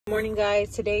Morning,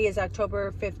 guys. Today is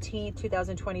October 15th,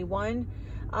 2021.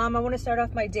 I want to start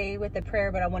off my day with a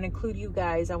prayer, but I want to include you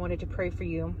guys. I wanted to pray for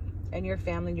you and your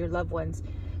family and your loved ones.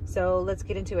 So let's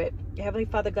get into it. Heavenly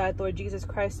Father God, Lord Jesus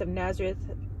Christ of Nazareth,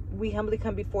 we humbly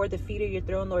come before the feet of your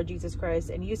throne, Lord Jesus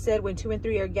Christ. And you said when 2 and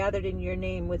 3 are gathered in your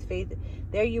name with faith,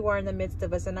 there you are in the midst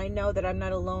of us. And I know that I'm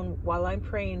not alone while I'm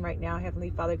praying right now, Heavenly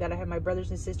Father God. I have my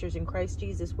brothers and sisters in Christ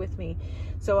Jesus with me.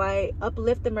 So I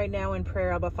uplift them right now in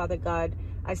prayer, Abba Father God.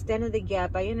 I stand in the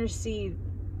gap, I intercede,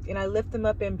 and I lift them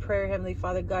up in prayer, Heavenly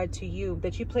Father God, to you,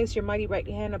 that you place your mighty right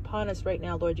hand upon us right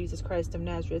now, Lord Jesus Christ of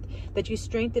Nazareth, that you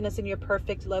strengthen us in your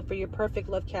perfect love, for your perfect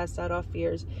love casts out all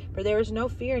fears, for there is no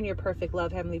fear in your perfect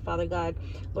love, Heavenly Father God.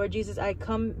 Lord Jesus, I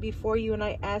come before you and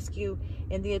I ask you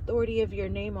in the authority of your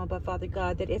name, Abba Father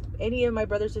God, that if any of my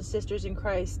brothers and sisters in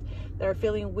Christ that are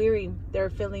feeling weary, that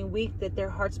are feeling weak, that their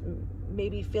hearts may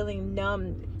be feeling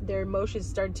numb, their emotions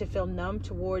starting to feel numb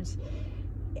towards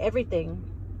everything,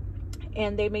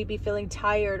 and they may be feeling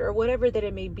tired or whatever that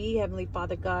it may be, Heavenly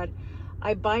Father God,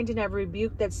 I bind and I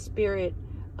rebuke that spirit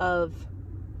of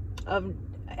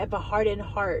a hardened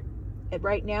heart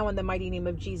right now in the mighty name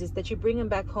of Jesus, that you bring them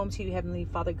back home to you, Heavenly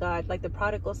Father God, like the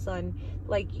prodigal son,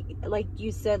 like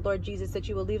you said, Lord Jesus, that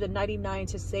you will leave the 99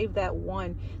 to save that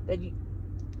one, that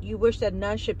you wish that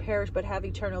none should perish but have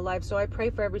eternal life. So I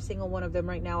pray for every single one of them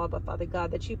right now, Abba Father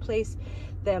God, that you place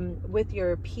them with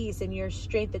your peace and your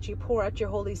strength, that you pour out your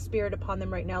Holy Spirit upon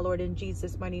them right now, Lord, in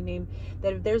Jesus' mighty name.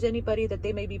 That if there's anybody that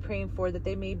they may be praying for, that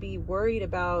they may be worried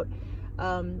about,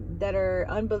 that are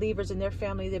unbelievers in their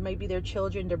family, that may be their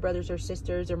children, their brothers or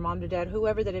sisters, their mom or dad,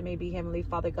 whoever that it may be, Heavenly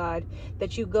Father God,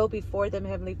 that you go before them,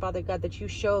 Heavenly Father God, that you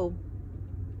show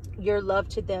your love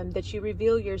to them, that you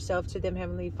reveal yourself to them,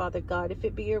 Heavenly Father God. If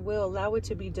it be your will, allow it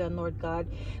to be done, Lord God.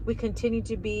 We continue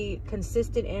to be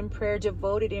consistent in prayer,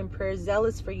 devoted in prayer,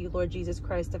 zealous for you, Lord Jesus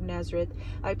Christ of Nazareth.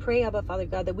 I pray, Abba Father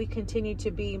God, that we continue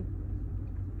to be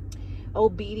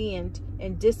obedient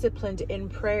and disciplined in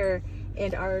prayer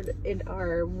and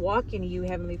our walk in you,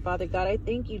 Heavenly Father God. I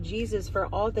thank you, Jesus, for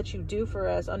all that you do for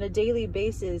us on a daily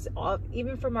basis,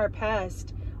 even from our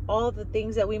past. All the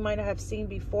things that we might have seen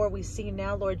before, we see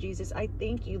now, Lord Jesus. I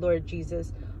thank you, Lord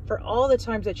Jesus, for all the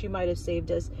times that you might have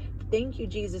saved us. Thank you,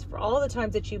 Jesus, for all the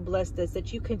times that you blessed us,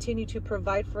 that you continue to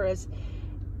provide for us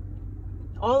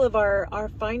all of our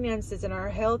finances and our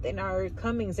health and our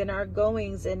comings and our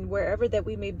goings, and wherever that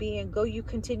we may be and go, you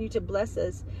continue to bless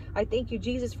us. I thank you,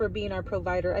 Jesus, for being our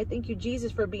provider. I thank you,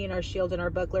 Jesus, for being our shield and our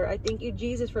buckler. I thank you,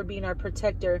 Jesus, for being our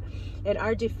protector and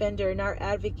our defender and our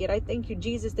advocate. I thank you,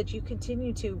 Jesus, that you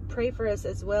continue to pray for us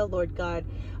as well, Lord God.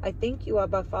 I thank you,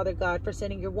 Abba Father God, for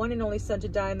sending your one and only Son to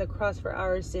die on the cross for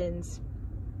our sins.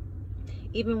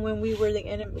 Even when we were the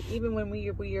enemy, even when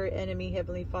we were your enemy,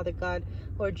 Heavenly Father God,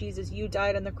 Lord Jesus, you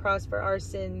died on the cross for our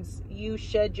sins. You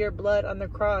shed your blood on the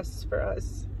cross for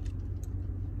us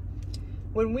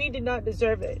when we did not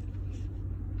deserve it.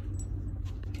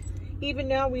 Even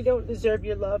now we don't deserve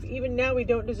your love. Even now we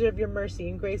don't deserve your mercy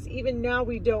and grace. Even now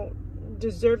we don't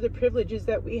deserve the privileges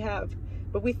that we have.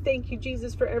 But we thank you,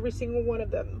 Jesus, for every single one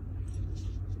of them.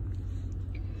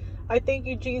 I thank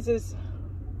you, Jesus.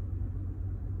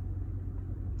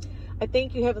 I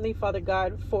thank you, Heavenly Father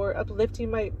God, for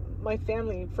uplifting my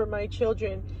family, for my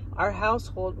children, our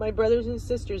household, my brothers and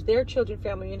sisters, their children,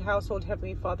 family, and household,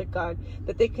 Heavenly Father God,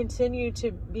 that they continue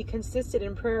to be consistent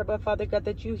in prayer, but Father God,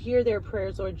 that you hear their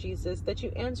prayers, Lord Jesus, that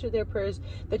you answer their prayers,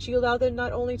 that you allow them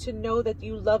not only to know that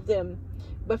you love them,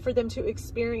 but for them to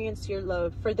experience your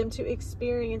love, for them to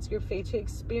experience your faith, to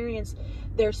experience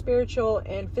their spiritual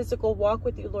and physical walk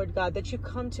with you, Lord God, that you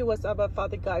come to us, Abba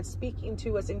Father God, speaking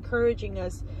to us, encouraging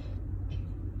us,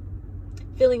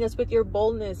 filling us with your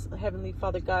boldness, Heavenly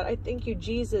Father God. I thank you,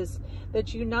 Jesus,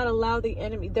 that you not allow the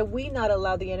enemy, that we not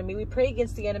allow the enemy. We pray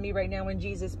against the enemy right now in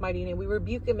Jesus' mighty name. We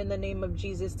rebuke him in the name of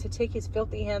Jesus to take his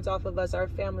filthy hands off of us, our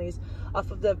families, off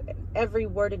of every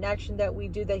word and action that we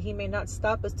do, that he may not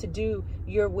stop us to do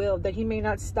your will, that he may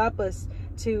not stop us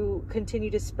to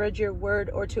continue to spread your word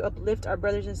or to uplift our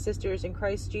brothers and sisters in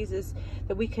Christ Jesus,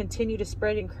 that we continue to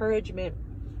spread encouragement,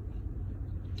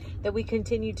 that we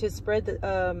continue to spread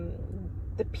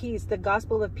the peace, the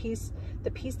gospel of peace,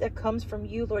 the peace that comes from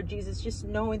you, Lord Jesus, just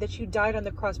knowing that you died on the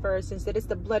cross for our sins, that it's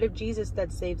the blood of Jesus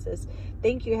that saves us.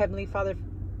 Thank you, Heavenly Father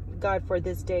God, for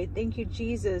this day. Thank you,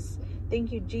 Jesus.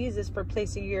 Thank you, Jesus, for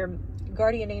placing your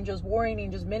guardian angels, warring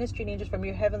angels, ministering angels from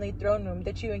your heavenly throne room,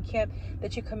 that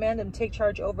you command them to take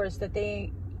charge over us, that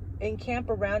they encamp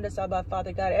around us, Abba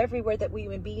Father God, everywhere that we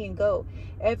be and go,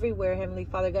 everywhere, Heavenly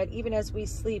Father God, even as we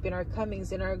sleep, in our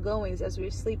comings, in our goings, as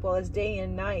we sleep, well as day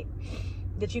and night.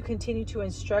 that you continue to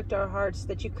instruct our hearts,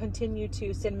 that you continue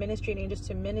to send ministering angels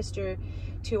to minister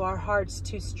to our hearts,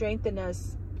 to strengthen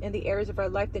us in the areas of our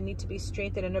life that need to be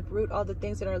strengthened, and uproot all the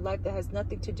things in our life that has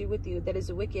nothing to do with you, that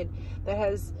is wicked,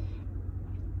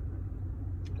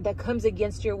 that comes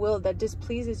against your will, that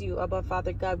displeases you, Abba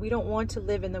Father God. We don't want to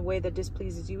live in the way that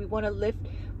displeases you. We want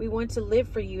to live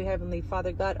for you, Heavenly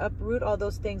Father God. Uproot all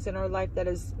those things in our life that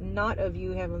is not of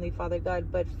you, Heavenly Father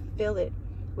God, but fill it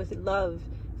with love.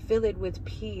 Fill it with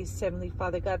peace, Heavenly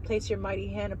Father God. Place your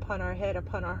mighty hand upon our head,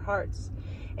 upon our hearts,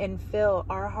 and fill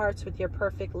our hearts with your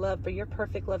perfect love. For your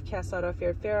perfect love casts out all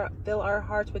fear. Fill our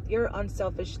hearts with your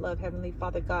unselfish love, Heavenly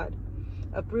Father God.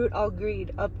 Uproot all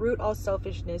greed, uproot all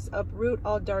selfishness, uproot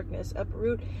all darkness,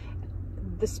 uproot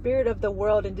the spirit of the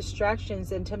world and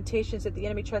distractions and temptations that the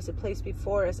enemy tries to place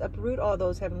before us. Uproot all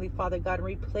those, Heavenly Father God, and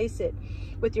replace it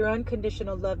with your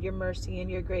unconditional love, your mercy,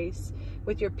 and your grace,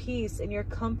 with your peace and your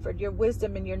comfort, your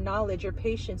wisdom and your knowledge, your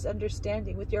patience,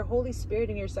 understanding, with your Holy Spirit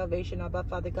and your salvation, Abba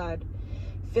Father God.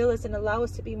 Fill us and allow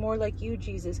us to be more like you,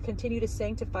 Jesus. Continue to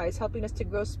sanctify us, helping us to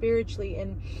grow spiritually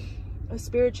and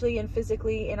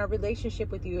physically in our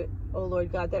relationship with you, oh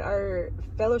Lord God, that our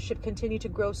fellowship continue to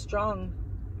grow strong,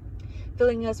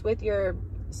 filling us with your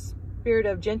spirit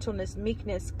of gentleness,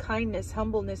 meekness, kindness,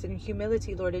 humbleness, and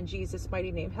humility, Lord, in Jesus'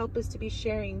 mighty name. Help us to be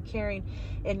sharing, caring,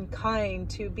 and kind,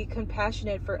 to be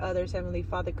compassionate for others, Heavenly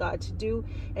Father God, to do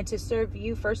and to serve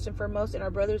you first and foremost, and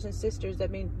our brothers and sisters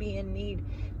that may be in need,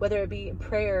 whether it be in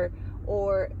prayer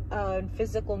or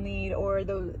physical need, or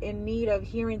in need of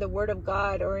hearing the word of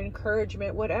God or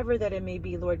encouragement, whatever that it may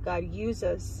be, Lord God. Use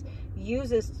us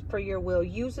for your will,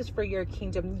 use us for your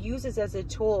kingdom, use us as a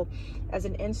tool, as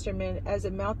an instrument, as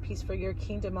a mouthpiece for your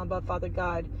kingdom, Abba Father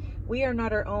God. We are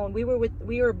not our own. We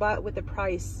were bought with a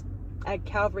price at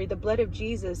Calvary. The blood of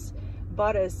Jesus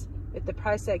bought us with the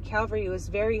price at Calvary. It was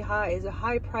very high. It's a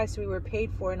high price we were paid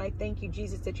for. And I thank you,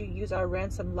 Jesus, that you use our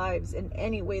ransom lives in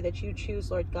any way that you choose,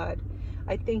 Lord God.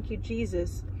 I thank you,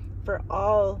 Jesus, for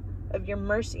all of your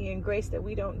mercy and grace that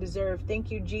we don't deserve.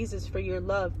 Thank you, Jesus, for your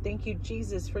love. Thank you,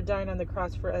 Jesus, for dying on the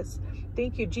cross for us.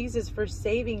 Thank you, Jesus, for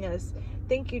saving us.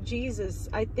 Thank you, Jesus.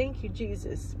 I thank you,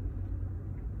 Jesus,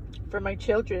 for my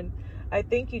children. I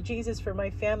thank you, Jesus, for my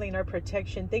family and our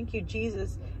protection. Thank you,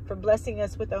 Jesus, for blessing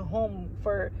us with a home,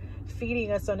 for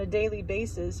feeding us on a daily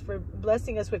basis, for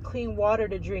blessing us with clean water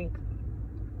to drink,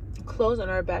 clothes on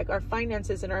our back, our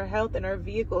finances and our health and our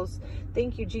vehicles.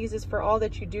 Thank you, Jesus, for all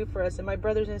that you do for us. And my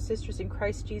brothers and sisters in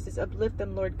Christ Jesus, uplift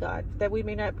them, Lord God, that we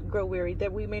may not grow weary,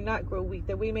 that we may not grow weak,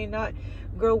 that we may not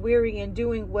grow weary in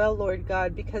doing well, Lord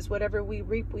God, because whatever we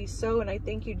reap, we sow. And I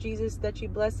thank you, Jesus, that you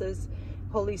bless us,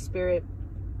 Holy Spirit.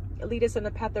 Lead us on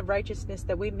the path of righteousness,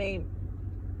 that we may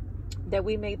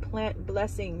plant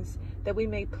blessings, that we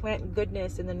may plant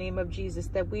goodness in the name of Jesus,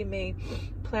 that we may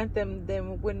plant them,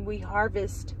 then when we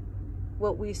harvest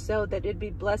what we sow, that it be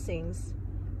blessings.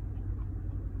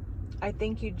 I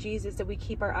thank you, Jesus, that we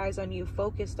keep our eyes on you,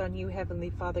 focused on you, Heavenly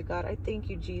Father God. I thank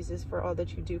you, Jesus, for all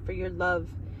that you do, for your love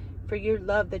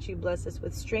that you bless us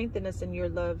with. Strengthen us in your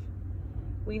love.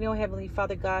 We know, Heavenly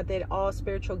Father God, that all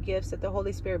spiritual gifts that the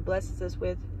Holy Spirit blesses us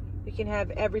with, we can have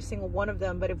every single one of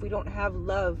them, but if we don't have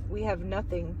love, we have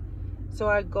nothing. So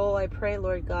our goal, I pray,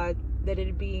 Lord God, that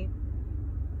it be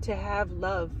to have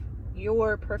love,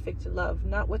 your perfect love,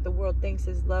 not what the world thinks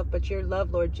is love, but your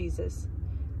love, Lord Jesus.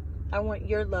 I want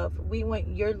your love. We want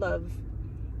your love.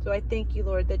 So I thank you,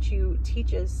 Lord, that you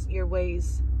teach us your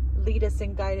ways, lead us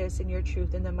and guide us in your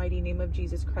truth, in the mighty name of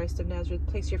Jesus Christ of Nazareth.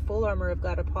 Place your full armor of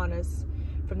God upon us,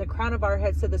 from the crown of our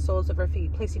heads to the soles of our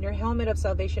feet, placing your helmet of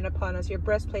salvation upon us, your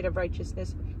breastplate of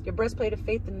righteousness, your breastplate of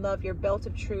faith and love, your belt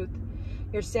of truth,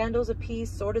 your sandals of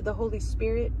peace, sword of the Holy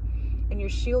Spirit, and your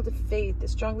shield of faith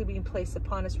is strongly being placed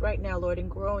upon us right now, Lord, and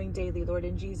growing daily, Lord,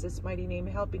 in Jesus' mighty name,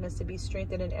 helping us to be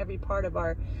strengthened in every part of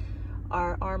our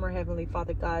armor, Heavenly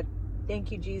Father God.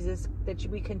 Thank you, Jesus, that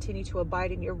we continue to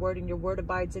abide in your word, and your word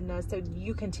abides in us, that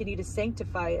you continue to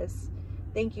sanctify us.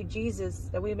 Thank you, Jesus,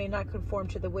 that we may not conform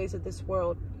to the ways of this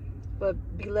world, but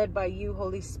be led by you,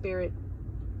 Holy Spirit,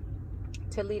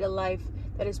 to lead a life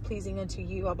that is pleasing unto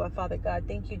you, Abba Father God.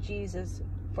 Thank you, Jesus,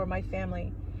 for my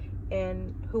family.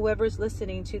 And whoever's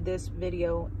listening to this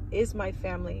video is my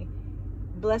family.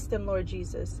 Bless them, Lord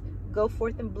Jesus. Go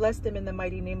forth and bless them in the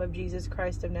mighty name of Jesus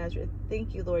Christ of Nazareth.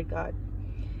 Thank you, Lord God.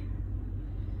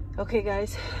 Okay,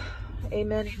 guys.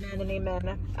 Amen, amen, and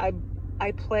amen.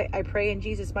 I pray in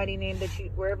Jesus' mighty name that you,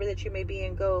 wherever that you may be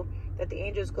and go, that the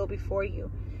angels go before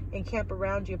you, encamp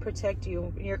around you, protect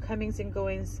you in your comings and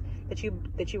goings, that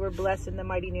you were blessed in the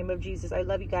mighty name of Jesus. I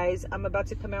love you guys. I'm about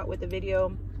to come out with a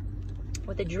video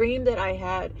with a dream that I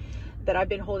had that I've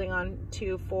been holding on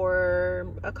to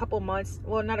for a couple months.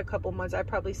 Well, not a couple months, I'd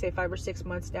probably say 5 or 6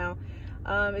 months now.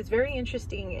 It's very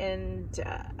interesting, and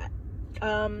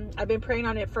I've been praying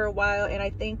on it for a while, and I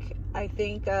think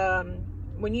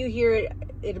when you hear it,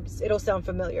 it'll sound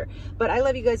familiar. But I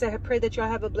love you guys. I pray that y'all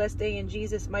have a blessed day in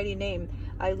Jesus' mighty name.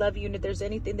 I love you, and if there's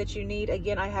anything that you need,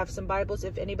 again, I have some Bibles.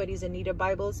 If anybody's in need of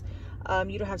Bibles,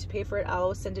 you don't have to pay for it.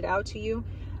 I'll send it out to you.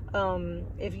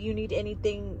 If you need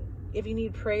anything, if you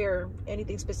need prayer,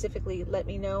 anything specifically, let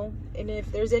me know. And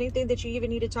if there's anything that you even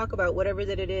need to talk about, whatever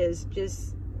that it is,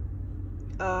 just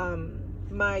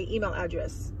my email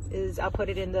address is, I'll put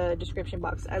it in the description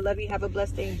box. I love you. Have a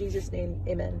blessed day in Jesus' name.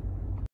 Amen.